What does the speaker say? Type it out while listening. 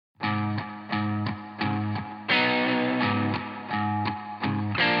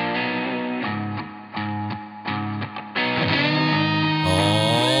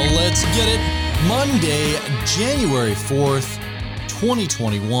Let's get it. Monday, January 4th,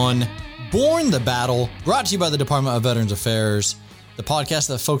 2021. Born the Battle, brought to you by the Department of Veterans Affairs, the podcast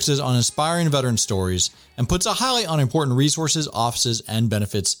that focuses on inspiring veteran stories and puts a highlight on important resources, offices, and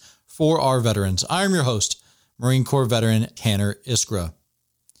benefits for our veterans. I am your host, Marine Corps veteran Tanner Iskra.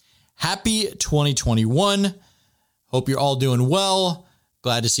 Happy 2021. Hope you're all doing well.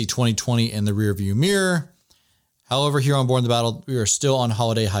 Glad to see 2020 in the rearview mirror. However, here on Born the Battle, we are still on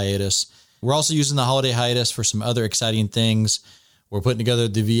holiday hiatus. We're also using the holiday hiatus for some other exciting things. We're putting together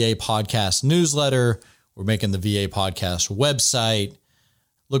the VA podcast newsletter. We're making the VA podcast website.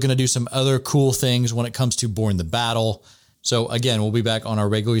 Looking to do some other cool things when it comes to Born the Battle. So again, we'll be back on our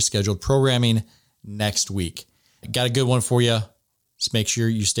regularly scheduled programming next week. Got a good one for you. Just make sure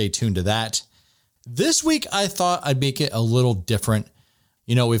you stay tuned to that. This week, I thought I'd make it a little different.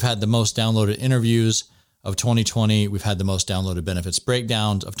 You know, we've had the most downloaded interviews of 2020. We've had the most downloaded benefits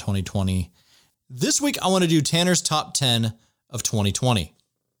breakdowns of 2020. This week, I want to do Tanner's top 10 of 2020.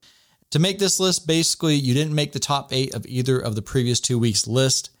 To make this list, basically, you didn't make the top 8 of either of the previous 2 weeks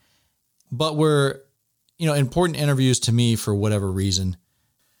list, but were, important interviews to me for whatever reason.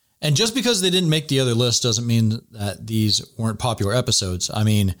 And just because they didn't make the other list doesn't mean that these weren't popular episodes. I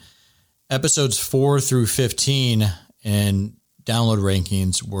mean, episodes 4 through 15 in download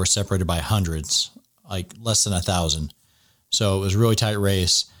rankings were separated by hundreds, like less than 1,000. So it was a really tight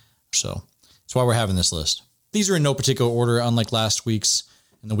race. So that's why we're having this list. These are in no particular order, unlike last week's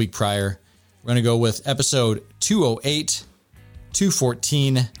and the week prior. We're going to go with episode 208,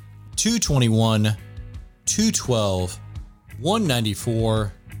 214, 221, 212,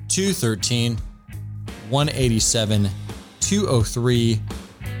 194, 213, 187, 203,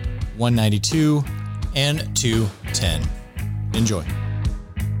 192, and 210. Enjoy.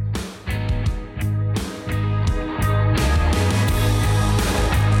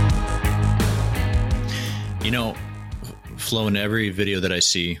 Flo, in every video that I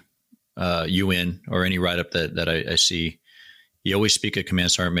see you in, or any write-up that I see, you always speak of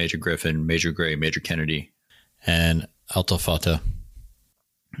Command Sergeant Major Griffin, Major Gray, Major Kennedy, and Alta Fata,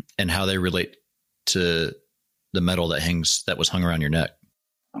 and how they relate to the medal that was hung around your neck.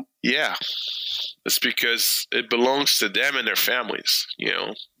 Yeah, it's because it belongs to them and their families.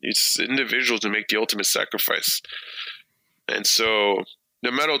 It's individuals who make the ultimate sacrifice. And so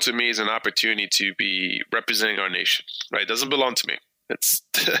the medal to me is an opportunity to be representing our nation, right? It doesn't belong to me. It's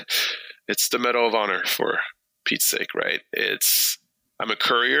the Medal of Honor, for Pete's sake, right? I'm a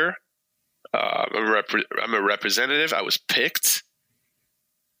courier. I'm a representative. I was picked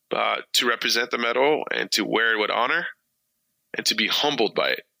to represent the medal and to wear it with honor and to be humbled by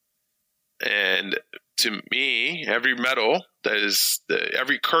it. And to me, every medal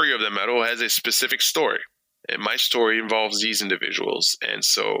every courier of the medal has a specific story. And my story involves these individuals. And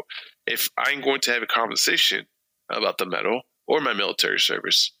so if I'm going to have a conversation about the medal or my military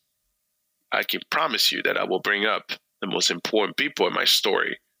service, I can promise you that I will bring up the most important people in my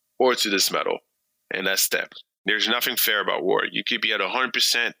story or to this medal. And that's them. There's nothing fair about war. You could be at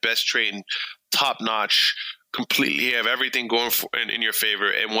 100% best trained, top notch, completely have everything going in your favor,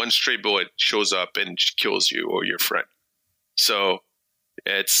 and one stray bullet shows up and kills you or your friend. So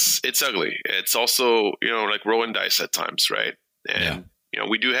it's ugly. It's also, like rolling dice at times, right? And,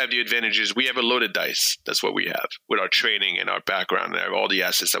 we do have the advantages. We have a loaded dice. That's what we have with our training and our background and all the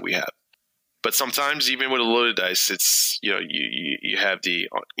assets that we have. But sometimes even with a loaded dice, it's, you have the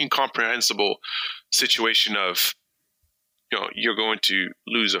incomprehensible situation of, you're going to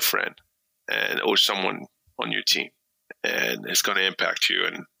lose a friend or someone on your team, and it's going to impact you.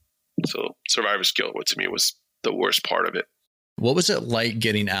 And so survivor's guilt, to me, was the worst part of it. What was it like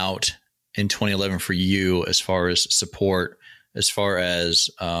getting out in 2011 for you as far as support, as far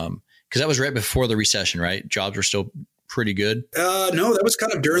as, because that was right before the recession, right? Jobs were still pretty good. No, that was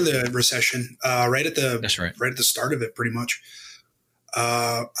kind of during the recession, right at the start of it, pretty much.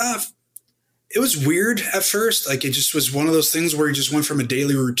 It was weird at first. Like, it just was one of those things where you just went from a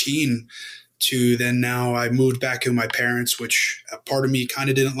daily routine to then now I moved back in with my parents, which a part of me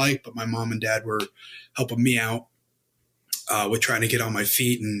kind of didn't like, but my mom and dad were helping me out with trying to get on my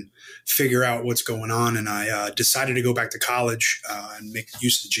feet and figure out what's going on. And I decided to go back to college and make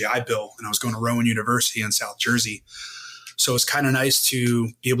use of the GI Bill. And I was going to Rowan University in South Jersey. So it's kind of nice to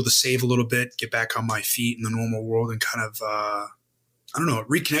be able to save a little bit, get back on my feet in the normal world, and kind of, it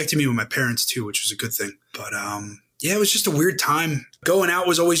reconnected me with my parents too, which was a good thing. But it was just a weird time. Going out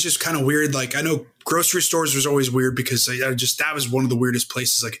was always just kind of weird. Like, I know grocery stores was always weird because that was one of the weirdest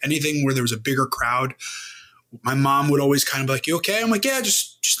places. Like, anything where there was a bigger crowd, my mom would always kind of be like, "You okay?" I'm like, "Yeah,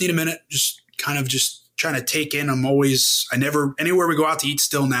 just need a minute." Just kind of just trying to take in. Anywhere we go out to eat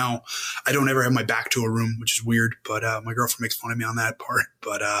still now, I don't ever have my back to a room, which is weird, but my girlfriend makes fun of me on that part.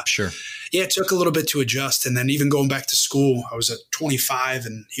 But sure. Yeah, it took a little bit to adjust. And then even going back to school, I was at 25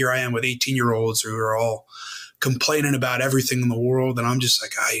 and here I am with 18-year-olds who are all complaining about everything in the world. And I'm just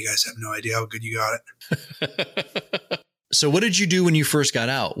like, you guys have no idea how good you got it. So what did you do when you first got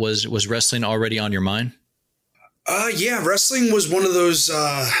out? Was wrestling already on your mind? Yeah, wrestling was one of those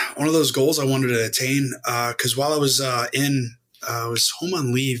goals I wanted to attain. Cause while I was I was home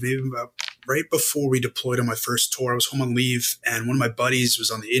on leave, maybe about right before we deployed on my first tour. I was home on leave and one of my buddies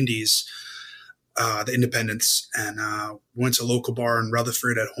was on the indies, the independents, and went to a local bar in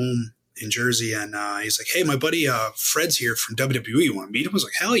Rutherford at home in Jersey. And he's like, "Hey, my buddy Fred's here from WWE. You want to meet him?" I was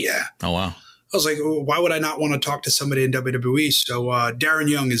like, "Hell yeah." Oh, wow. I was like, well, why would I not want to talk to somebody in WWE? So Darren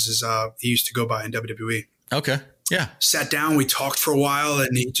Young is he used to go by in WWE. Okay. Yeah. Sat down, we talked for a while,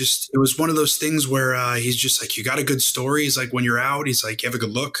 and it was one of those things where he's just like, you got a good story. He's like, when you're out, he's like, you have a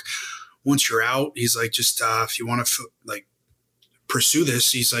good look. Once you're out, he's like, just if you want to pursue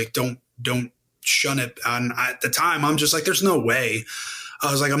this, he's like, don't shun it. And at the time, I'm just like, there's no way.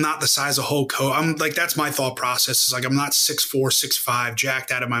 I was like, I'm not the size of Hulk Hogan. I'm like, that's my thought process. It's like, I'm not 6'4", 6'5",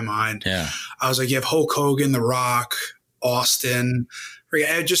 jacked out of my mind. Yeah. I was like, you have Hulk Hogan, The Rock, Austin.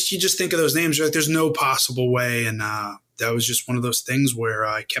 You just think of those names. You're like, there's no possible way. And that was just one of those things where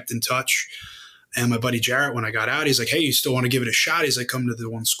I kept in touch. And my buddy Jarrett, when I got out, he's like, hey, you still want to give it a shot? He's like, come to the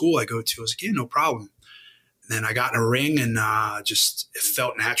one school I go to. I was like, yeah, no problem. And then I got in a ring and it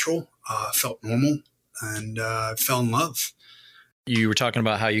felt natural, felt normal, and fell in love. You were talking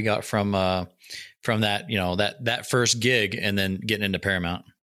about how you got from that, that first gig and then getting into Paramount.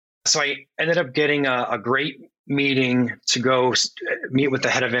 So I ended up getting a great meeting to go meet with the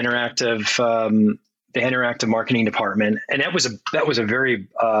head of the interactive marketing department. And that was a very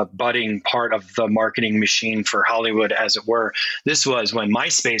budding part of the marketing machine for Hollywood, as it were. This was when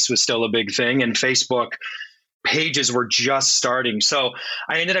MySpace was still a big thing and Facebook pages were just starting. So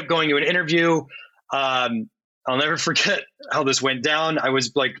I ended up going to an interview. I'll never forget how this went down. I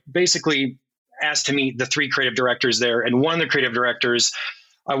was basically asked to meet the three creative directors there. And one of the creative directors,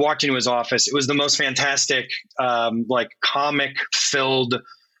 I walked into his office. It was the most fantastic, comic filled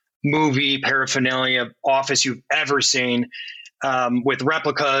movie paraphernalia office you've ever seen, with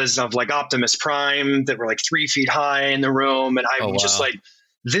replicas of Optimus Prime that were 3 feet high in the room. And I was just like,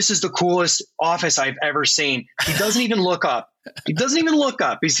 this is the coolest office I've ever seen. He doesn't even look up.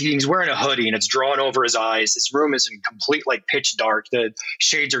 He's wearing a hoodie and it's drawn over his eyes. His room is in complete pitch dark. The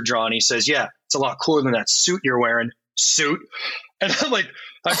shades are drawn. He says, yeah, it's a lot cooler than that suit you're wearing. Suit. And I'm like,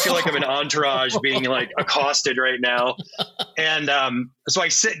 I feel like I'm in Entourage being accosted right now. And so I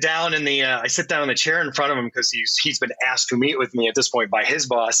sit down in the chair in front of him because he's been asked to meet with me at this point by his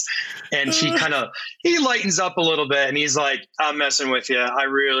boss. And he lightens up a little bit and he's like, I'm messing with you. I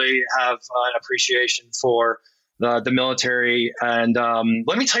really have an appreciation for the military. And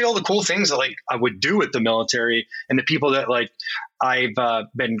let me tell you all the cool things that I would do with the military and the people that I've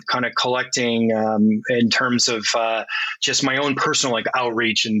been kind of collecting in terms of just my own personal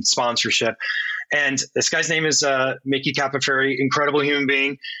outreach and sponsorship. And this guy's name is Mickey Capaferri, incredible human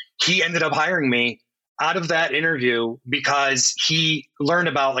being. He ended up hiring me out of that interview because he learned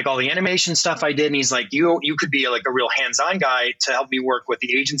about all the animation stuff I did. And he's like, you could be a real hands-on guy to help me work with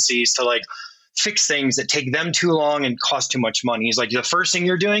the agencies to fix things that take them too long and cost too much money. He's like, the first thing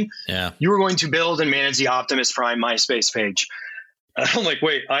you're doing, you were going to build and manage the Optimus Prime MySpace page. I'm like,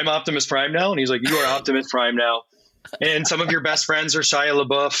 wait, I'm Optimus Prime now? And he's like, you are Optimus Prime now. And some of your best friends are Shia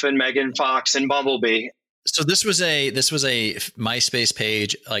LaBeouf and Megan Fox and Bumblebee. So this was a MySpace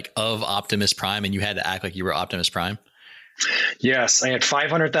page of Optimus Prime, and you had to act like you were Optimus Prime? Yes, I had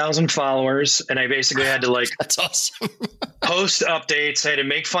 500,000 followers, and I basically had to that's awesome. post updates. I had to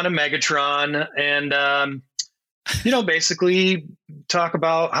make fun of Megatron, and basically talk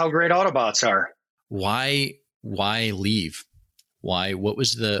about how great Autobots are. Why leave? Why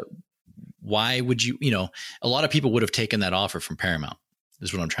would you? A lot of people would have taken that offer from Paramount.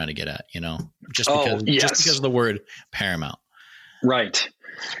 Is what I'm trying to get at. Just because of the word Paramount. Right.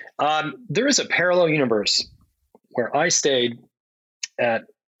 There is a parallel universe where I stayed at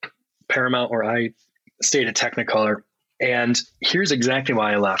Paramount, where I stayed at Technicolor. And here's exactly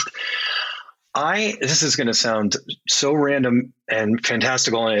why I left. This is going to sound so random and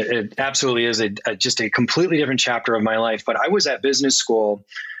fantastical, and it absolutely is just a completely different chapter of my life. But I was at business school,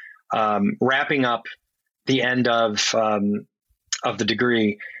 wrapping up the end of the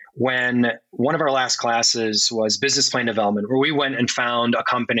degree when one of our last classes was business plan development, where we went and found a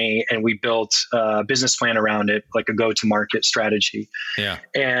company and we built a business plan around it, like a go-to-market strategy. Yeah.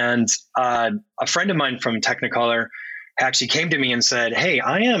 And a friend of mine from Technicolor actually came to me and said, "Hey,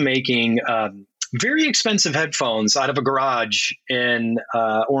 I am making very expensive headphones out of a garage in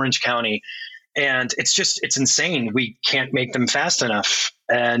Orange County. And it's insane. We can't make them fast enough.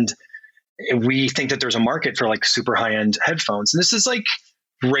 And we think that there's a market for like super high-end headphones." And this is like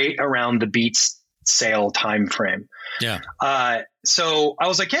right around the Beats sale time frame. Yeah. So I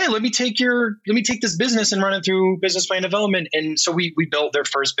was like, "Hey, let me take this business and run it through business plan development." And so we built their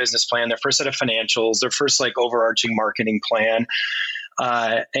first business plan, their first set of financials, their first like overarching marketing plan.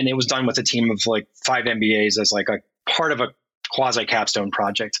 And it was done with a team of like 5 MBAs as like a part of a quasi capstone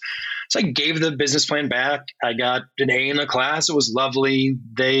project. So I gave the business plan back. I got an A in the class. It was lovely.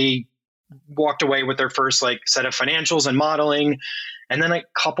 They walked away with their first like set of financials and modeling. And then a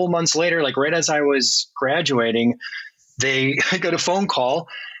couple months later, like right as I was graduating, I got a phone call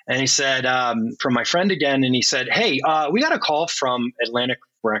and he said, from my friend again, and he said, "Hey, we got a call from Atlantic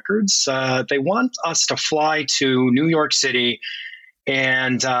Records. They want us to fly to New York City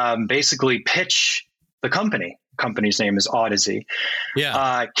and basically pitch the company." Company's name is Odyssey.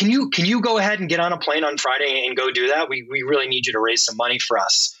 Yeah. Can you go ahead and get on a plane on Friday and go do that? We really need you to raise some money for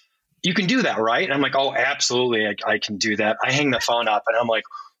us. You can do that, right? And I'm like, "Oh, absolutely. I can do that." I hang the phone up and I'm like,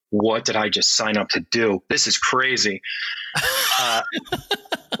 what did I just sign up to do? This is crazy.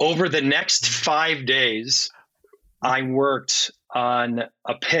 Over the next 5 days, I worked on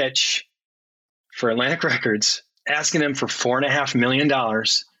a pitch for Atlantic Records, asking them for $4.5 million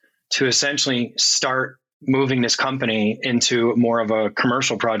to essentially start moving this company into more of a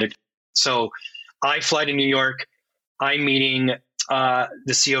commercial project. So I fly to New York. I'm meeting the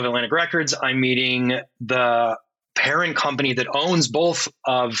CEO of Atlantic Records. I'm meeting the parent company that owns both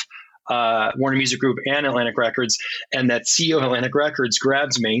of Warner Music Group and Atlantic Records. And that CEO of Atlantic Records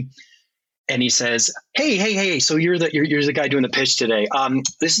grabs me and he says, hey, so you're the guy doing the pitch today.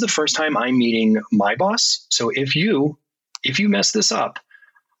 This is the first time I'm meeting my boss. So if you mess this up,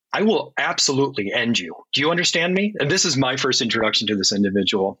 I will absolutely end you. Do you understand me? And this is my first introduction to this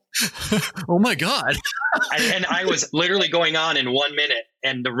individual. Oh my God. And I was literally going on in 1 minute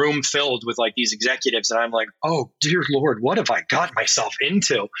and the room filled with like these executives. And I'm like, oh dear Lord, what have I got myself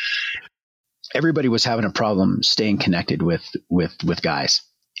into? Everybody was having a problem staying connected with guys.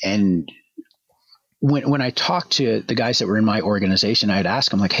 And when I talked to the guys that were in my organization, I'd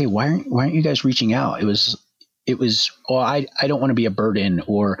ask them like, hey, why aren't you guys reaching out? It was, I don't want to be a burden,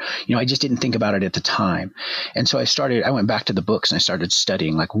 or, I just didn't think about it at the time. And so I went back to the books and I started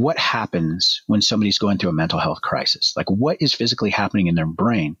studying like what happens when somebody's going through a mental health crisis, like what is physically happening in their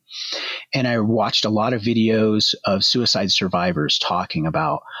brain. And I watched a lot of videos of suicide survivors talking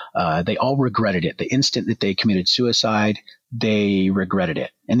about, they all regretted it. The instant that they committed suicide, they regretted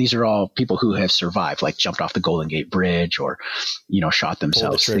it. And these are all people who have survived, like jumped off the Golden Gate Bridge or, shot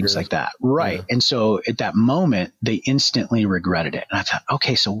themselves, things like that. Right. Yeah. And so at that moment, they instantly regretted it. And I thought,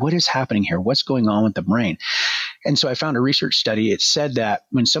 okay, so what is happening here? What's going on with the brain? And so I found a research study. It said that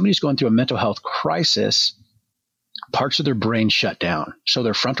when somebody's going through a mental health crisis, parts of their brain shut down. So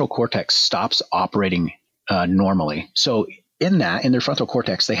their frontal cortex stops operating normally. So in their frontal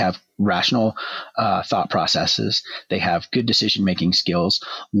cortex, they have rational thought processes. They have good decision-making skills,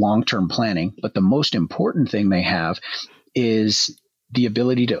 long-term planning. But the most important thing they have is the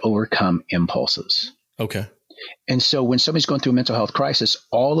ability to overcome impulses. Okay. And so when somebody's going through a mental health crisis,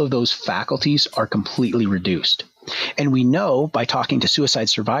 all of those faculties are completely reduced. And we know by talking to suicide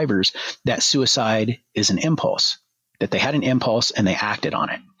survivors that suicide is an impulse, that they had an impulse and they acted on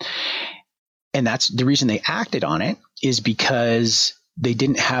it. And that's the reason they acted on it, is because they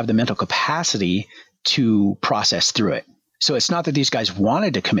didn't have the mental capacity to process through it. So it's not that these guys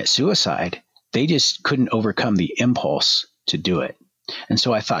wanted to commit suicide. They just couldn't overcome the impulse to do it. And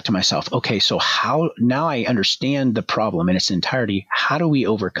so I thought to myself, okay, so how, now I understand the problem in its entirety. How do we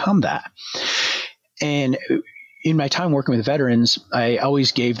overcome that? And in my time working with veterans, I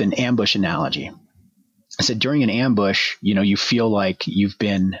always gave an ambush analogy. I said, during an ambush, you feel like you've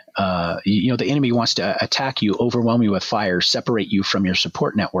been, the enemy wants to attack you, overwhelm you with fire, separate you from your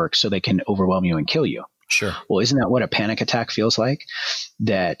support network so they can overwhelm you and kill you. Sure. Well, isn't that what a panic attack feels like?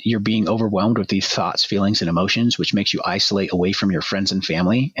 That you're being overwhelmed with these thoughts, feelings, and emotions, which makes you isolate away from your friends and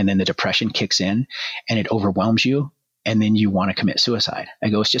family. And then the depression kicks in and it overwhelms you. And then you want to commit suicide. I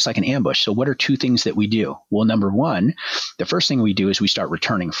go, it's just like an ambush. So what are two things that we do? Well, number one, the first thing we do is we start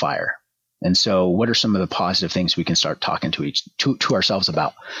returning fire. And so what are some of the positive things we can start talking to ourselves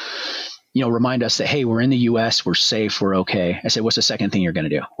about? remind us that, hey, we're in the US, we're safe, we're okay. I said, what's the second thing you're going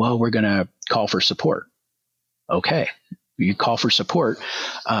to do? Well, we're going to call for support. Okay. You call for support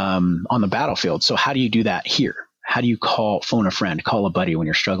on the battlefield. So how do you do that here? How do you phone a friend, call a buddy when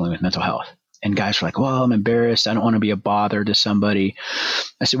you're struggling with mental health? And guys were like, well, I'm embarrassed. I don't want to be a bother to somebody.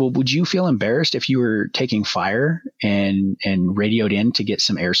 I said, well, would you feel embarrassed if you were taking fire and radioed in to get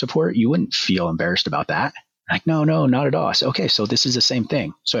some air support? You wouldn't feel embarrassed about that. Like, no, not at all. I said, okay, so this is the same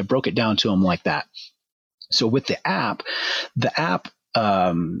thing. So I broke it down to them like that. So with the app,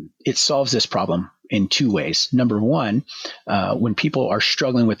 it solves this problem in two ways. Number one, when people are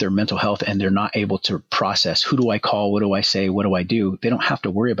struggling with their mental health and they're not able to process, who do I call? What do I say? What do I do? They don't have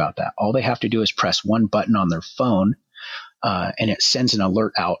to worry about that. All they have to do is press one button on their phone, and it sends an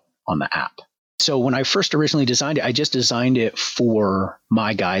alert out on the app. So when I first originally designed it, I just designed it for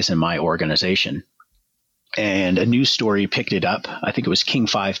my guys in my organization. And a news story picked it up. I think it was King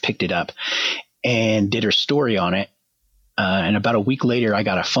 5 picked it up and did a story on it. And about a week later, I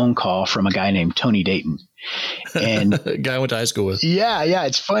got a phone call from a guy named Tony Dayton. And a guy I went to high school with. Yeah.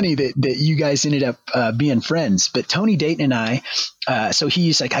 It's funny that you guys ended up being friends. But Tony Dayton and I, so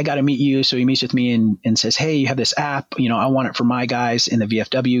he's like, I got to meet you. So he meets with me and says, hey, you have this app. I want it for my guys in the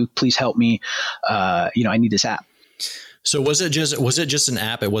VFW. Please help me. I need this app. So was it just an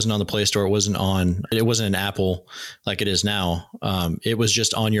app? It wasn't on the Play Store. It wasn't an Apple like it is now. It was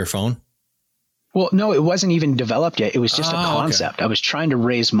just on your phone. Well, no, it wasn't even developed yet. It was just a concept. Okay. I was trying to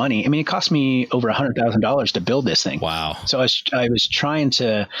raise money. I mean, it cost me over $100,000 to build this thing. Wow. So I was trying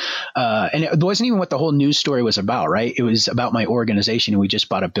to, and it wasn't even what the whole news story was about, right? It was about my organization. And we just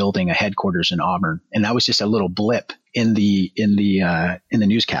bought a building, a headquarters in Auburn. And that was just a little blip in the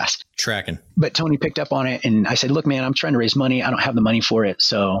newscast. Tracking. But Tony picked up on it and I said, look, man, I'm trying to raise money. I don't have the money for it.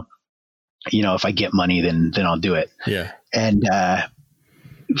 So, if I get money, then I'll do it. Yeah. And,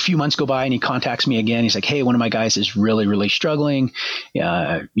 a few months go by and he contacts me again. He's like, hey, one of my guys is really, really struggling.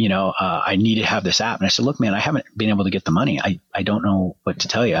 I need to have this app. And I said, look, man, I haven't been able to get the money. I don't know what to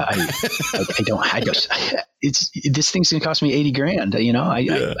tell you. This thing's going to cost me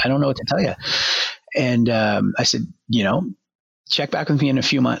 $80,000. I don't know what to tell you. And I said, check back with me in a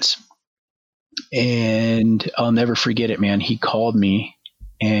few months. And I'll never forget it, man. He called me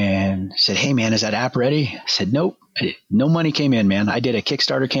and said, hey, man, is that app ready? I said, nope. No money came in, man. I did a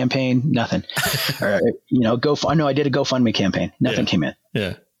Kickstarter campaign, nothing. I did a GoFundMe campaign. Nothing came in.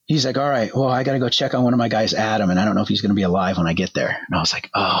 Yeah. He's like, all right, well, I got to go check on one of my guys, Adam, and I don't know if he's going to be alive when I get there. And I was like,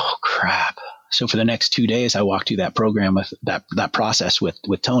 oh, crap. So for the next 2 days, I walked through that program with that process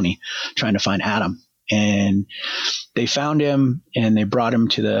with Tony, trying to find Adam. And they found him and they brought him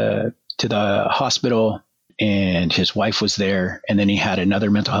to the hospital. And his wife was there. And then he had another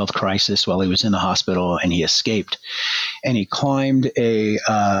mental health crisis while he was in the hospital and he escaped. And he climbed a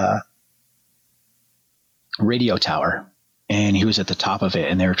radio tower and he was at the top of it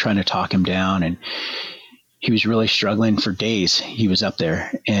and they were trying to talk him down. And he was really struggling for days. He was up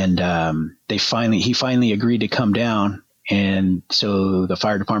there and he finally agreed to come down. And so the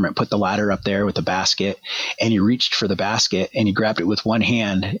fire department put the ladder up there with the basket and he reached for the basket and he grabbed it with one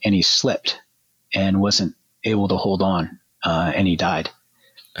hand and he slipped and wasn't able to hold on, and he died.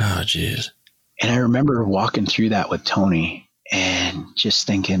 Oh, geez. And I remember walking through that with Tony and just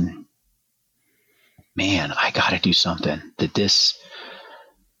thinking, man, I got to do something. That this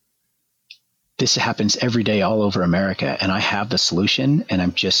happens every day all over America, and I have the solution, and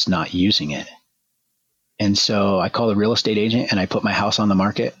I'm just not using it. And so I called a real estate agent, and I put my house on the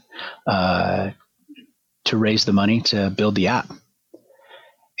market to raise the money to build the app.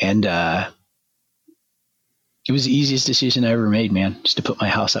 And it was the easiest decision I ever made, man, just to put my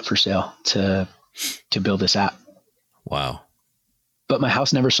house up for sale to build this app. Wow. But my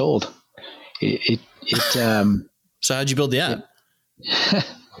house never sold. So how'd you build the app?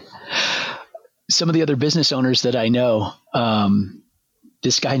 Some of the other business owners that I know,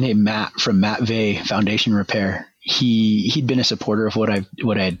 this guy named Matt from Matt Vey Foundation Repair, he'd been a supporter of what I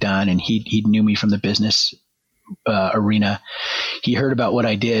had done, and he knew me from the business arena. He heard about what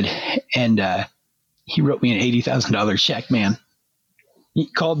I did, and he wrote me an $80,000 check, man. He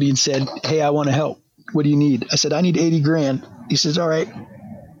called me and said, hey, I want to help. What do you need? I said, I need $80,000. He says, all right,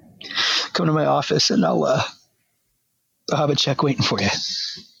 come to my office and I'll have a check waiting for you.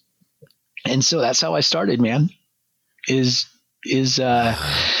 And so that's how I started, man, is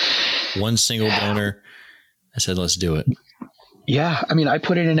one single donor. I said, let's do it. Yeah. I mean, I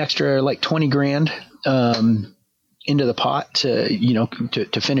put in an extra like $20,000 into the pot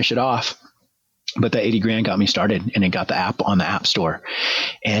to finish it off. But the $80,000 got me started, and it got the app on the App Store.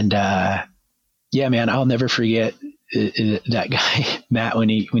 And yeah, man, I'll never forget that guy, Matt, when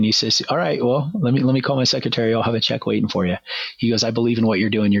he says, all right, well, let me call my secretary. I'll have a check waiting for you. He goes, I believe in what you're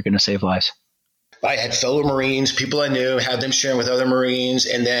doing. You're going to save lives. I had fellow Marines, people I knew, had them sharing with other Marines.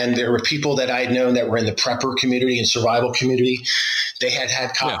 And then there were people that I'd known that were in the prepper community and survival community. They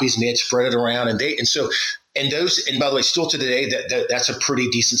had copies and they had spread it around. And by the way, still to today, that's a pretty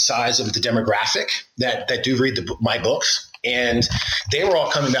decent size of the demographic that do read my books. And they were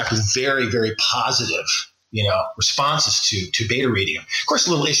all coming back with very, very positive, responses to beta reading. Of course,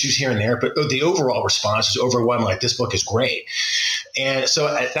 little issues here and there, but the overall response is overwhelming. Like, this book is great. And so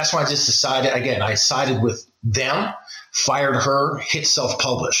that's why I just decided, again, I sided with them, fired her, hit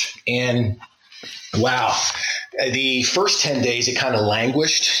self-publish. And wow, the first 10 days, it kind of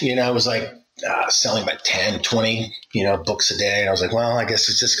languished. I was like selling about 10, 20, books a day. And I was like, well, I guess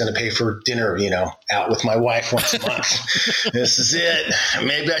it's just going to pay for dinner, out with my wife once a month. This is it.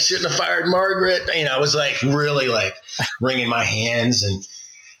 Maybe I shouldn't have fired Margaret. I was like really like wringing my hands. And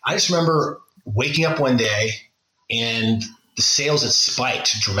I just remember waking up one day and the sales had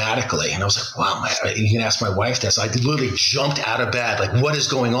spiked dramatically. And I was like, wow, you can ask my wife this. I literally jumped out of bed. Like, what is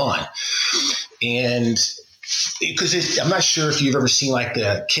going on? And because I'm not sure if you've ever seen like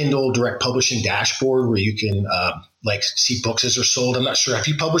the Kindle direct publishing dashboard where you can see books as they're sold. I'm not sure. Have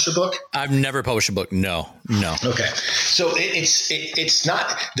you published a book? I've never published a book. No. Okay. So it's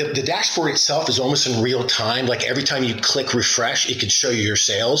not the dashboard itself is almost in real time. Like every time you click refresh, it can show you your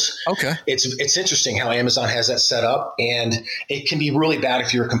sales. Okay. It's interesting how Amazon has that set up, and it can be really bad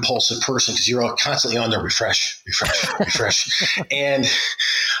if you're a compulsive person because you're constantly on the refresh. And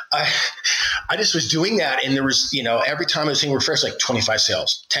I just was doing that, and there was, every time I was seeing refresh, like 25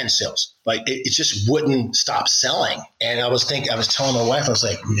 sales, 10 sales, like it just wouldn't stop selling. And I was telling my wife, I was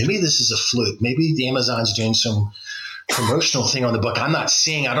like, maybe this is a fluke. Maybe the Amazon's doing some promotional thing on the book I'm not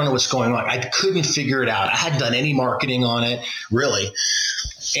seeing. I don't know what's going on. I couldn't figure it out. I hadn't done any marketing on it, really.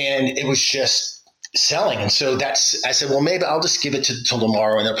 And it was just selling. And so I said, well, maybe I'll just give it till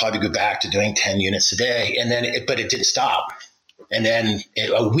tomorrow, and they'll probably go back to doing 10 units a day. And then, but it didn't stop. And then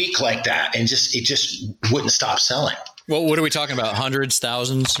a week like that, and it just wouldn't stop selling. Well, what are we talking about? Hundreds,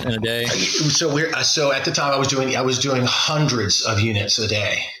 thousands in a day? So at the time I was doing hundreds of units a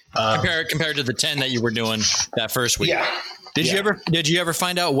day. Compared to the 10 that you were doing that first week. Yeah. Did you ever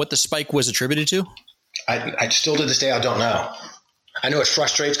find out what the spike was attributed to? I still to this day, I don't know. I know it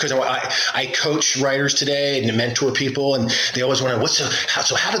frustrates because I coach writers today and mentor people, and they always wonder,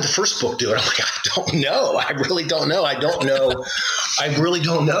 how did the first book do it? I'm like, I don't know. I really don't know. I really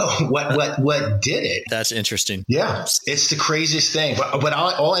don't know what did it. That's interesting. Yeah, it's the craziest thing. But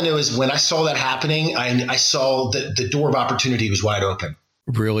all I know is when I saw that happening, I saw the door of opportunity was wide open.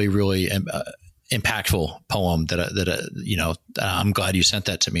 Really, really impactful poem that I'm glad you sent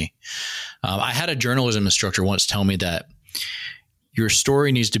that to me. I had a journalism instructor once tell me that your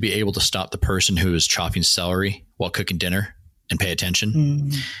story needs to be able to stop the person who is chopping celery while cooking dinner and pay attention.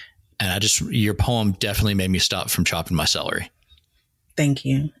 Mm. And your poem definitely made me stop from chopping my celery. Thank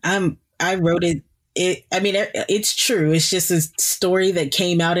you. I wrote it. It's true. It's just a story that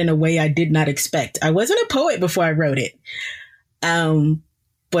came out in a way I did not expect. I wasn't a poet before I wrote it.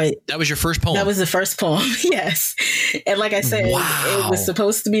 But that was your first poem. That was the first poem. Yes. And like I said, It was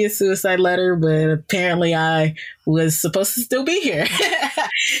supposed to be a suicide letter, but apparently I was supposed to still be here.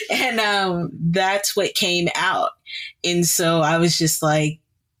 And that's what came out. And so I was just like,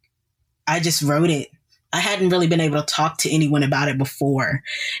 I just wrote it. I hadn't really been able to talk to anyone about it before.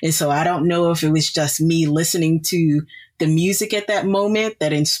 And so I don't know if it was just me listening to the music at that moment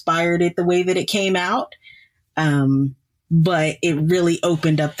that inspired it the way that it came out. But it really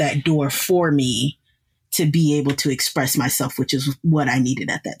opened up that door for me to be able to express myself, which is what I needed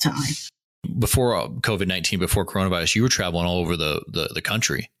at that time. Before COVID-19, before coronavirus, you were traveling all over the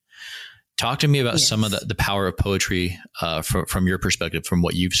country. Talk to me about some of the power of poetry from your perspective, from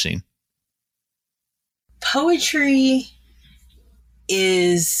what you've seen. Poetry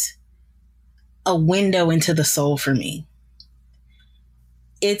is a window into the soul for me.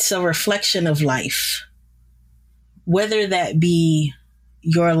 It's a reflection of life. Whether that be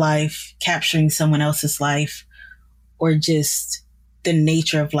your life, capturing someone else's life, or just the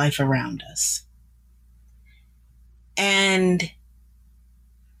nature of life around us. And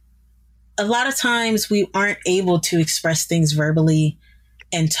a lot of times we aren't able to express things verbally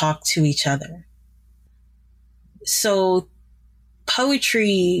and talk to each other. So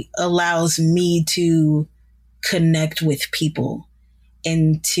poetry allows me to connect with people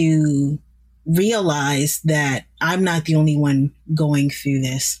and to realize that I'm not the only one going through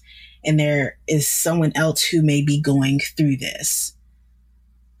this, and there is someone else who may be going through this.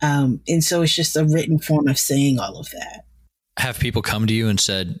 And so it's just a written form of saying all of that. Have people come to you and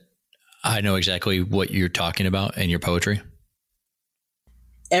said, I know exactly what you're talking about in your poetry?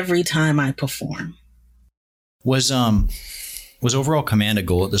 Every time I perform. Was overall command a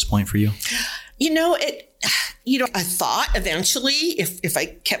goal at this point for you? I thought eventually if I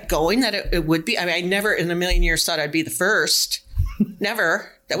kept going that it would be. I mean, I never in a million years thought I'd be the first.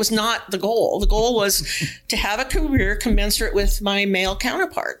 Never. That was not the goal. The goal was to have a career commensurate with my male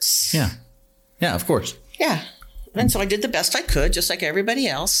counterparts. Yeah. Yeah, of course. Yeah. And so I did the best I could, just like everybody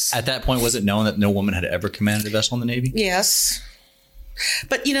else. At that point, was it known that no woman had ever commanded a vessel in the Navy? Yes.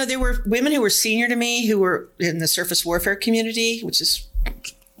 But, there were women who were senior to me who were in the surface warfare community, which is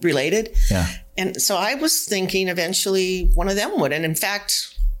related. Yeah. And so I was thinking eventually one of them would. And in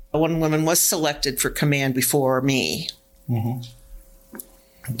fact, one woman was selected for command before me. Mm-hmm.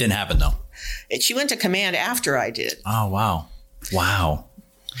 Didn't happen, though. She went to command after I did. Oh, wow. Wow.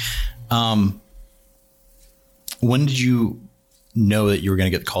 When did you know that you were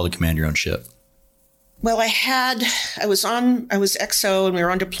going to get called to command your own ship? Well, I was XO and we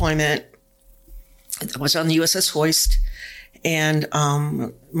were on deployment. I was on the USS Hoist, and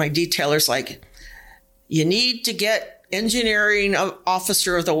my detailer's like, you need to get engineering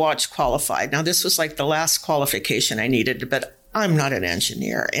officer of the watch qualified. Now, this was like the last qualification I needed, but I'm not an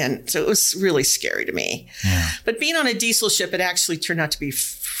engineer. And so it was really scary to me. Yeah. But being on a diesel ship, it actually turned out to be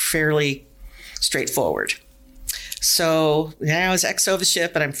fairly straightforward. So I was XO of the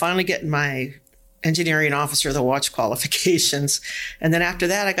ship, and I'm finally getting my engineering officer of the watch qualifications. And then after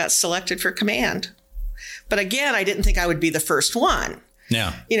that, I got selected for command. But again, I didn't think I would be the first one.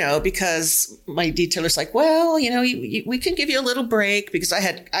 Yeah. Because my detailer's like, well, we can give you a little break, because I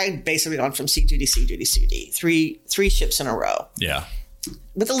had basically gone from sea duty, three ships in a row. Yeah.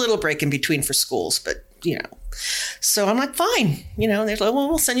 With a little break in between for schools, but so I'm like, fine. They're like, well,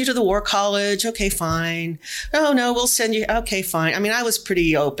 we'll send you to the War College. Okay, fine. Oh, no, we'll send you. Okay, fine. I mean, I was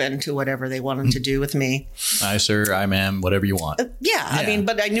pretty open to whatever they wanted to do with me. Aye, sir, aye, ma'am, whatever you want. Yeah. I mean,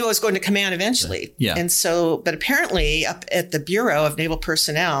 but I knew I was going to command eventually. Yeah. And so, but apparently up at the Bureau of Naval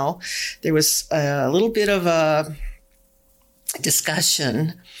Personnel, there was a little bit of a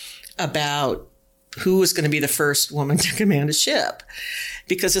discussion about who was going to be the first woman to command a ship.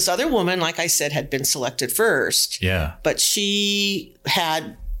 Because this other woman, like I said, had been selected first. Yeah. But she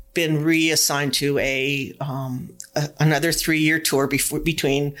had been reassigned to another 3-year tour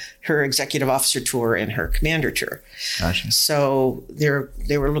between her executive officer tour and her commander tour. Gotcha. So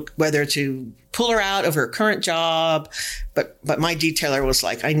they were looking whether to pull her out of her current job, but my detailer was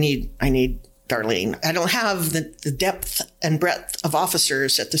like, I need Darlene. I don't have the depth and breadth of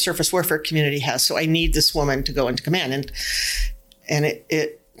officers that the surface warfare community has, so I need this woman to go into command. And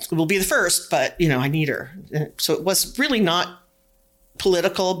it will be the first, but, I need her. So it was really not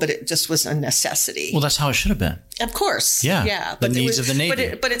political, but it just was a necessity. Well, that's how it should have been. Of course. Yeah. Yeah. The needs of the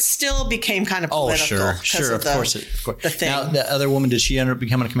Navy. But it still became kind of political. Oh, sure. Of course. The thing. Now, the other woman, did she end up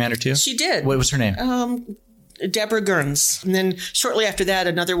becoming a commander too? She did. What was her name? Deborah Gerns. And then shortly after that,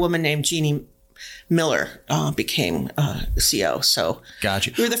 another woman named Jeannie Miller became CO. So got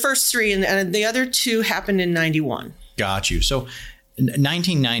you. We were the first 3, and the other 2 happened in 91. Got you. So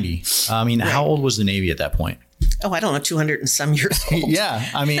 1990, I mean, How old was the Navy at that point? Oh, I don't know, 200 and some years old. Yeah.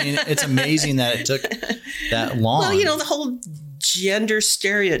 I mean, it's amazing that it took that long. Well, the whole gender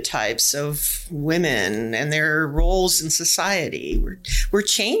stereotypes of women and their roles in society were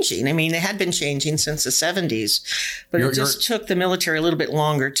changing. I mean, they had been changing since the 70s, but it just took the military a little bit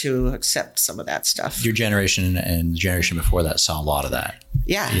longer to accept some of that stuff. Your generation and the generation before that saw a lot of that.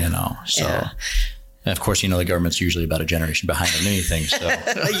 Yeah. So... Yeah. And of course, the government's usually about a generation behind on anything. So,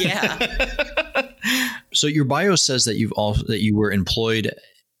 yeah. So your bio says that you were employed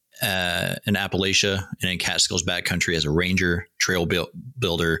in Appalachia and in Catskills backcountry as a ranger, trail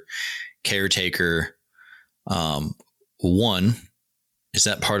builder, caretaker. One, is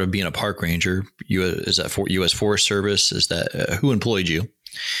that part of being a park ranger? Is that for U.S. Forest Service? Is that who employed you?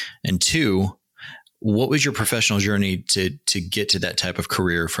 And 2, what was your professional journey to get to that type of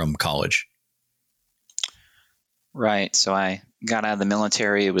career from college? Right. So I got out of the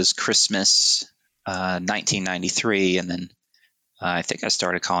military. It was Christmas 1993. And then I think I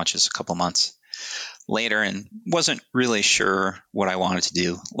started college just a couple months later and wasn't really sure what I wanted to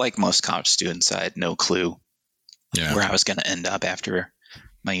do. Like most college students, I had no clue where I was going to end up after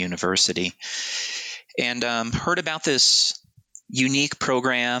my university. And heard about this unique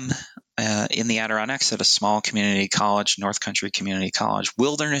program in the Adirondacks at a small community college, North Country Community College,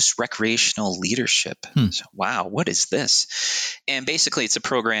 Wilderness Recreational Leadership. So, wow, what is this? And basically it's a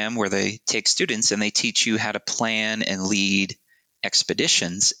program where they take students and they teach you how to plan and lead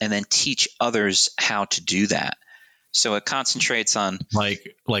expeditions and then teach others how to do that. So it concentrates on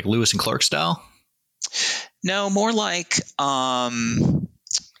like Lewis and Clark style. No, more like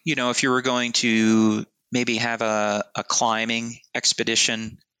if you were going to maybe have a climbing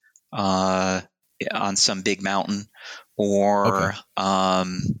expedition on some big mountain, or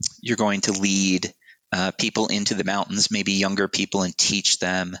you're going to lead people into the mountains, maybe younger people, and teach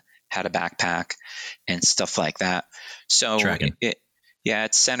them how to backpack and stuff like that. So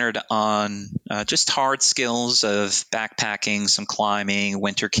it's centered on just hard skills of backpacking, some climbing,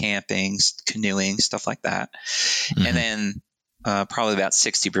 winter camping, canoeing, stuff like that. Mm-hmm. And then probably about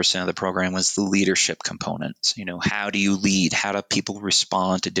 60% of the program was the leadership components. How do you lead? How do people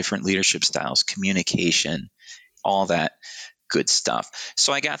respond to different leadership styles, communication, all that good stuff.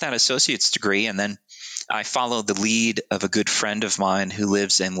 So I got that associate's degree, and then I followed the lead of a good friend of mine who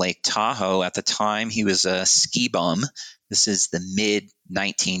lives in Lake Tahoe. At the time, he was a ski bum. This is the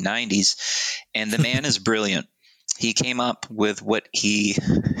mid-1990s, and the man is brilliant. He came up with what he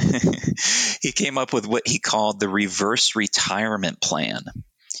called the reverse retirement plan.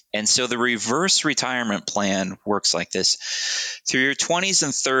 And so the reverse retirement plan works like this. Through your 20s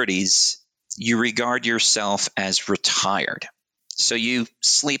and 30s, you regard yourself as retired. So you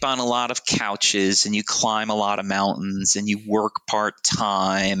sleep on a lot of couches, and you climb a lot of mountains, and you work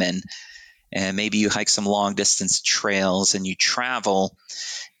part-time, and maybe you hike some long-distance trails, and you travel,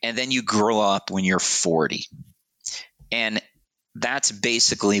 and then you grow up when you're 40. And that's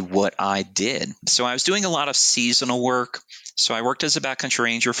basically what I did. So I was doing a lot of seasonal work. So I worked as a backcountry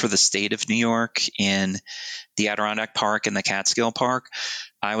ranger for the state of New York in the Adirondack Park and the Catskill Park.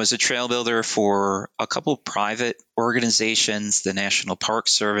 I was a trail builder for a couple of private organizations, the National Park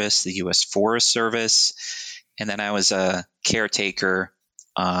Service, the U.S. Forest Service, and then I was a caretaker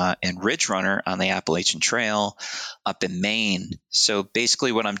and ridge runner on the Appalachian Trail up in Maine. So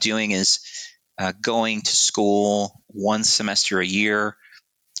basically what I'm doing is going to school one semester a year,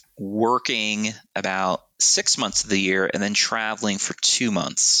 working about 6 months of the year, and then traveling for 2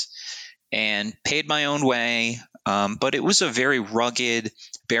 months, and paid my own way. But it was a very rugged,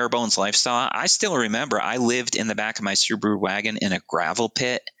 bare bones lifestyle. I still remember I lived in the back of my Subaru wagon in a gravel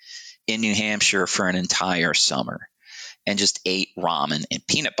pit in New Hampshire for an entire summer and just ate ramen and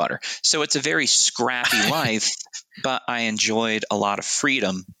peanut butter. So it's a very scrappy life, but I enjoyed a lot of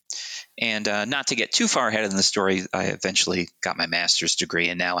freedom. And not to get too far ahead in the story, I eventually got my master's degree,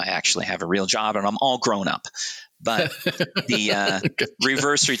 and now I actually have a real job, and I'm all grown up. But the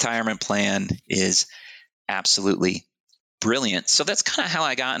reverse retirement plan is absolutely brilliant. So that's kind of how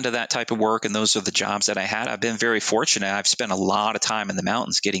I got into that type of work, and those are the jobs that I had. I've been very fortunate. I've spent a lot of time in the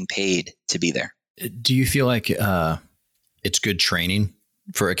mountains getting paid to be there. Do you feel like it's good training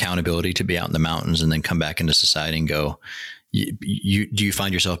for accountability to be out in the mountains and then come back into society and go, do you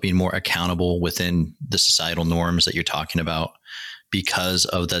find yourself being more accountable within the societal norms that you're talking about because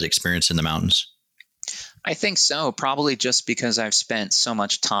of that experience in the mountains? I think so. Probably just because I've spent so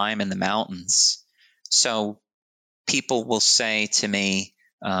much time in the mountains. So people will say to me,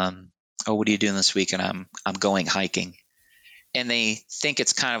 "Oh, what are you doing this week?" And I'm going hiking, and they think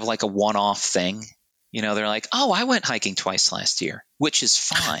it's kind of like a one-off thing. They're like, "Oh, I went hiking twice last year," which is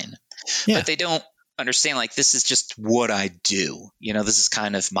fine, yeah. But they don't understand, like, this is just what I do. This is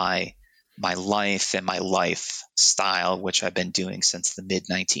kind of my life and my lifestyle, which I've been doing since the mid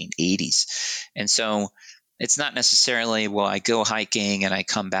 1980s. And so it's not necessarily, well, I go hiking and I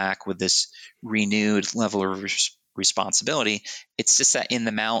come back with this renewed level of responsibility. It's just that in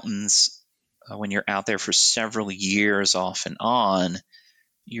the mountains, when you're out there for several years off and on,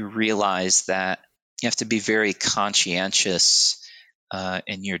 you realize that you have to be very conscientious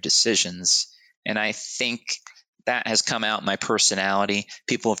in your decisions. And I think that has come out in my personality.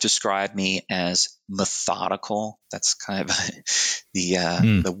 People have described me as methodical. That's kind of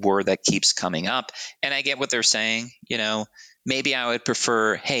the word that keeps coming up. And I get what they're saying. Maybe I would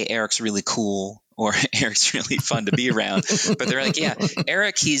prefer, hey, Eric's really cool, or Eric's really fun to be around. But they're like, yeah,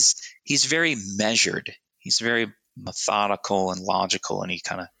 Eric, he's very measured. He's very methodical and logical, and he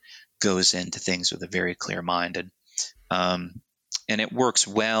kind of goes into things with a very clear mind. And it works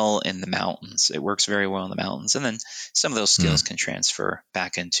well in the mountains. It works very well in the mountains. And then some of those skills can transfer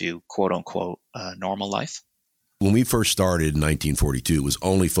back into quote unquote normal life. When we first started in 1942, it was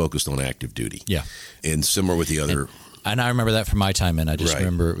only focused on active duty. Yeah. And similar with the other. And I remember that from my time, and I just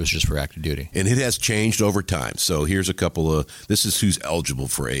remember it was just for active duty. And it has changed over time. So here's a couple of, this is who's eligible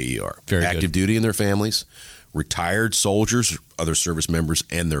for AER. Very active good. Duty and their families, retired soldiers, other service members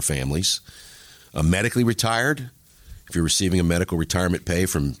and their families, medically retired, if you're receiving a medical retirement pay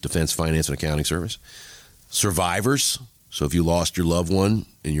from Defense Finance and Accounting Service, survivors, So if you lost your loved one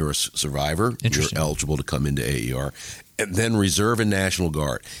and you're a survivor, you're eligible to come into AER. And then Reserve and National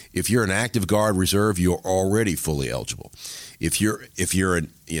Guard. If you're an active Guard Reserve, you're already fully eligible. If you're an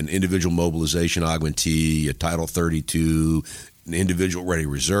individual mobilization augmentee, a Title 32, an individual ready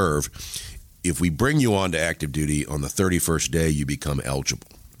reserve, if we bring you on to active duty on the 31st day, you become eligible.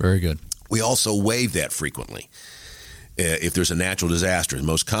 Very good. We also waive that frequently if there's a natural disaster. The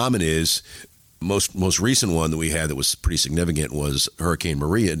most common is most recent one that we had that was pretty significant was Hurricane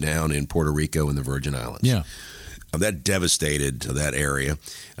Maria down in Puerto Rico and the Virgin Islands. Yeah. That devastated that area.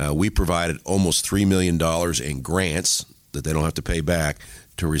 We provided almost $3 million in grants that they don't have to pay back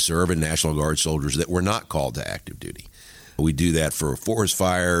to Reserve and National Guard soldiers that were not called to active duty. We do that for forest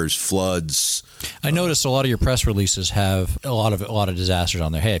fires, floods. I noticed a lot of your press releases have a lot of disasters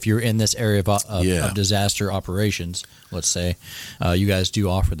on there. Hey, if you're in this area of disaster operations, let's say, you guys do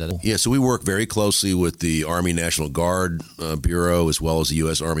offer that. Yeah, so we work very closely with the Army National Guard Bureau as well as the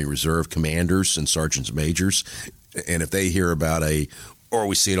U.S. Army Reserve commanders and sergeants majors. And if they hear about or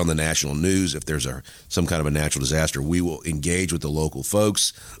we see it on the national news, if there's some kind of a natural disaster, we will engage with the local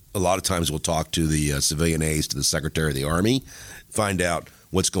folks. A lot of times we'll talk to the civilian aides to the Secretary of the Army, find out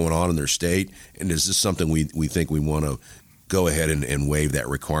what's going on in their state, and is this something we think we want to go ahead and waive that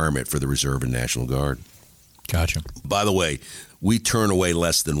requirement for the Reserve and National Guard. Gotcha. By the way, we turn away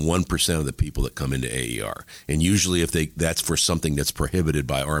less than 1% of the people that come into AER. And usually that's for something that's prohibited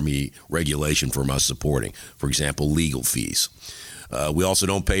by Army regulation from us supporting. For example, legal fees. We also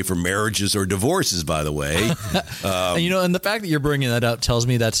don't pay for marriages or divorces, by the way. And the fact that you're bringing that up tells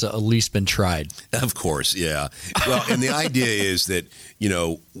me that's at least been tried. Of course, yeah. Well, and the idea is that,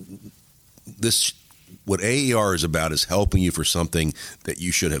 what AER is about is helping you for something that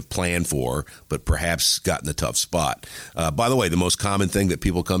you should have planned for, but perhaps gotten a tough spot. By the way, the most common thing that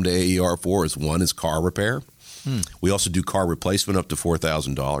people come to AER for is car repair. We also do car replacement up to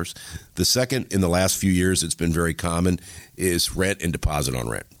 $4,000. The second, in the last few years, it's been very common, is rent and deposit on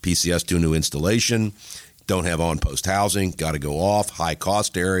rent. PCS do a new installation, don't have on-post housing, got to go off,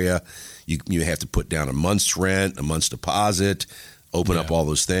 high-cost area. You have to put down a month's rent, a month's deposit, open up all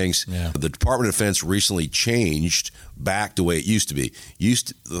those things. Yeah. The Department of Defense recently changed back the way it used to be.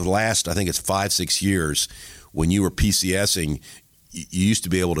 The last, I think it's 5-6 years, when you were PCSing, you used to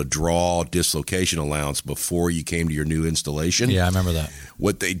be able to draw dislocation allowance before you came to your new installation. Yeah, I remember that.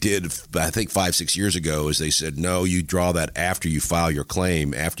 What they did, I think 5-6 years ago, is they said, no, you draw that after you file your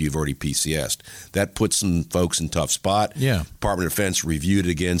claim, after you've already PCS'd. That puts some folks in a tough spot. Yeah. Department of Defense reviewed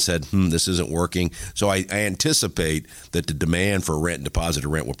it again, said, this isn't working. So I anticipate that the demand for rent and deposit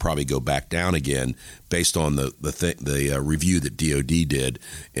of rent will probably go back down again based on the review that DOD did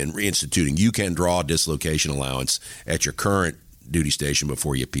in reinstituting. You can draw a dislocation allowance at your current duty station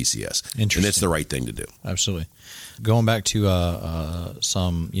before you PCS. Interesting. And it's the right thing to do. Absolutely. Going back to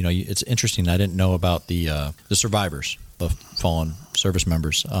it's interesting. I didn't know about the survivors of fallen service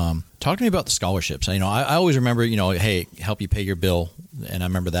members. Talk to me about the scholarships. I always remember, hey, help you pay your bill, and I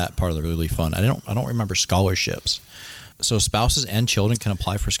remember that part of the really fun. I don't remember scholarships. So spouses and children can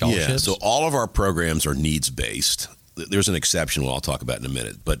apply for scholarships? Yeah, so all of our programs are needs-based. There's an exception I'll talk about in a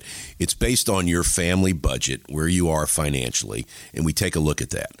minute, but it's based on your family budget, where you are financially, and we take a look at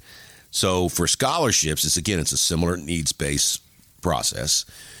that. So for scholarships, it's a similar needs-based process.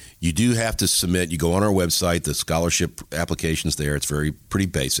 You do have to submit, you go on our website, the scholarship application's there, it's pretty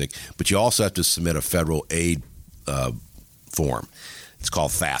basic, but you also have to submit a federal aid form. It's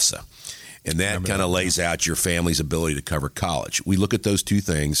called FAFSA. And that kind of lays out your family's ability to cover college. We look at those two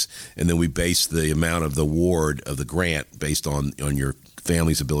things, and then we base the amount of the award of the grant based on your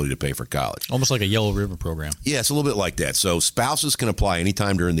family's ability to pay for college. Almost like a Yellow Ribbon program. Yeah, it's a little bit like that. So spouses can apply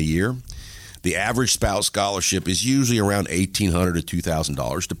anytime during the year. The average spouse scholarship is usually around $1,800 to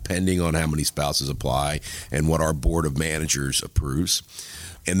 $2,000, depending on how many spouses apply and what our board of managers approves.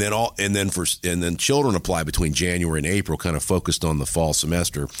 And then children apply between January and April, kind of focused on the fall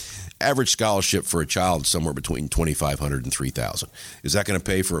semester. Average scholarship for a child is somewhere between $2,500 and $3,000. Is that going to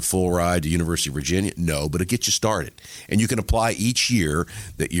pay for a full ride to University of Virginia? No, but it gets you started. And you can apply each year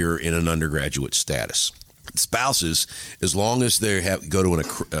that you're in an undergraduate status. Spouses, as long as they go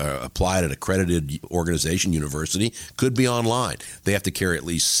to apply at an accredited organization, university, could be online. They have to carry at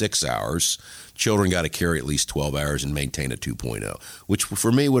least 6 hours. Children got to carry at least 12 hours and maintain a 2.0, which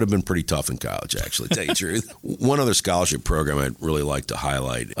for me would have been pretty tough in college, actually, to tell you the truth. One other scholarship program I'd really like to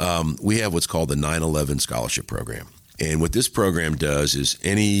highlight, we have what's called the 9/11 Scholarship Program. And what this program does is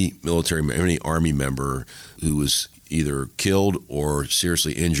any Army member who was either killed or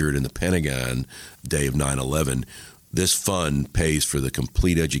seriously injured in the Pentagon day of 9/11, this fund pays for the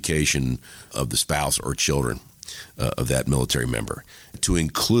complete education of the spouse or children. of that military member, to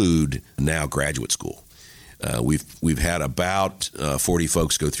include now graduate school. We've had about 40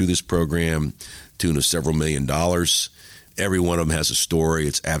 folks go through this program, tune of several $1 million. Every one of them has a story.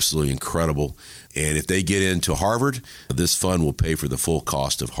 It's absolutely incredible. And if they get into Harvard, this fund will pay for the full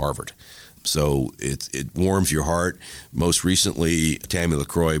cost of Harvard. So it warms your heart. Most recently, Tammy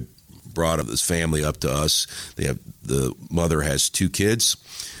LaCroix brought this family up to us. The mother has 2 kids.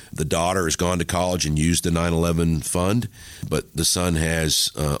 The daughter has gone to college and used the 9/11 fund, but the son has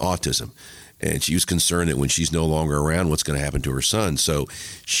autism. And she was concerned that when she's no longer around, what's going to happen to her son. So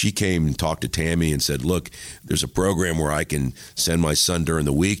she came and talked to Tammy and said, look, there's a program where I can send my son during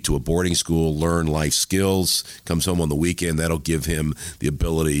the week to a boarding school, learn life skills, comes home on the weekend. That'll give him the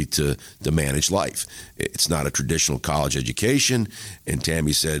ability to manage life. It's not a traditional college education. And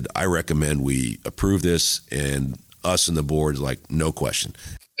Tammy said, I recommend we approve this. And us and the board is like, no question.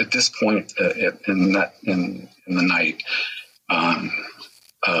 At this point in the night, and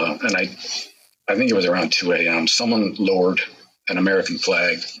I think it was around 2 a.m., someone lowered an American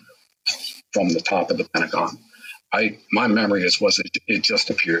flag from the top of the Pentagon. My memory was it just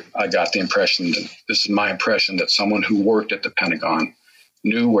appeared. I got the impression that this is my impression that someone who worked at the Pentagon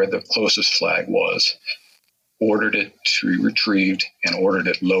knew where the closest flag was, ordered it to be retrieved, and ordered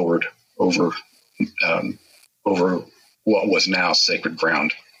it lowered over what was now sacred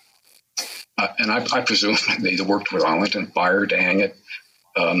ground. And I presume they worked with Arlington Fire to hang it.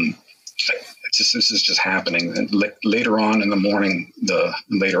 This is just happening. And later on in the morning, the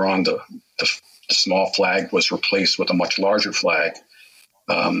small flag was replaced with a much larger flag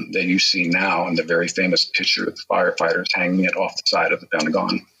that you see now in the very famous picture of the firefighters hanging it off the side of the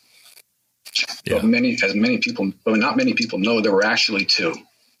Pentagon. Yeah. But not many people know there were actually 2.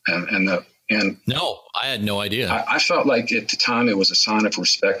 And no, I had no idea. I felt like at the time it was a sign of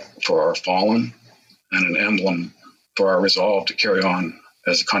respect for our fallen and an emblem for our resolve to carry on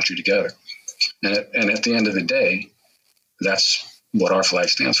as a country together. And at the end of the day, that's what our flag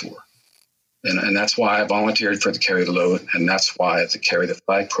stands for. And that's why I volunteered for the Carry the Load. And that's why the Carry the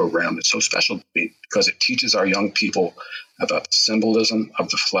Flag program is so special to me, because it teaches our young people about the symbolism of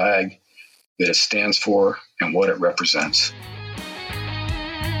the flag, that it stands for, and what it represents.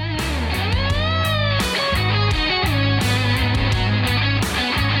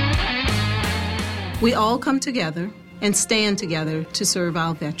 We all come together and stand together to serve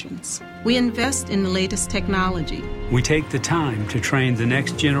our veterans. We invest in the latest technology. We take the time to train the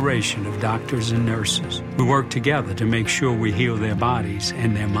next generation of doctors and nurses. We work together to make sure we heal their bodies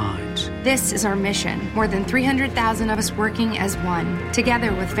and their minds. This is our mission. More than 300,000 of us working as one,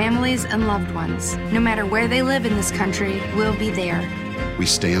 together with families and loved ones. No matter where they live in this country, we'll be there. We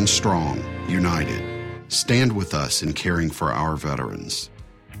stand strong, united. Stand with us in caring for our veterans.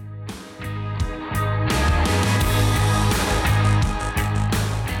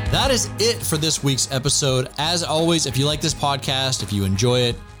 That is it for this week's episode. As always, if you like this podcast, if you enjoy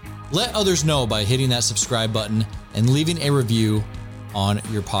it, let others know by hitting that subscribe button and leaving a review on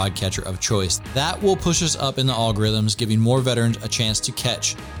your podcatcher of choice. That will push us up in the algorithms, giving more veterans a chance to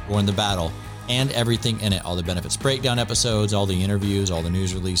catch Born the Battle and everything in it, all the benefits breakdown episodes, all the interviews, all the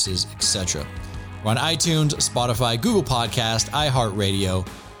news releases, etc. We're on iTunes, Spotify, Google Podcast, iHeartRadio,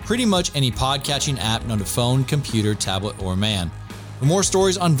 pretty much any podcatching app known to phone, computer, tablet, or man. For more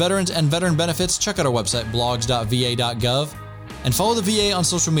stories on veterans and veteran benefits, check out our website, blogs.va.gov, and follow the VA on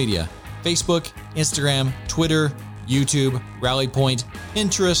social media, Facebook, Instagram, Twitter, YouTube, Rally Point,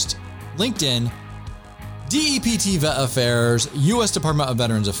 Pinterest, LinkedIn, DEPT Vet Affairs, U.S. Department of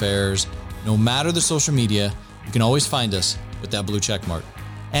Veterans Affairs. No matter the social media, you can always find us with that blue check mark.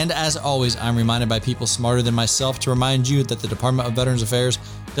 And as always, I'm reminded by people smarter than myself to remind you that the Department of Veterans Affairs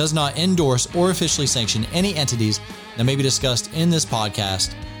does not endorse or officially sanction any entities that may be discussed in this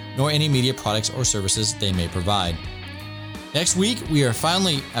podcast, nor any media products or services they may provide. Next week, we are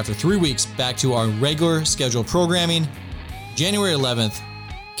finally, after 3 weeks, back to our regular scheduled programming. January 11th,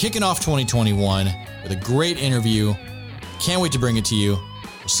 kicking off 2021 with a great interview. Can't wait to bring it to you.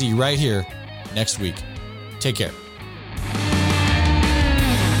 We'll see you right here next week. Take care.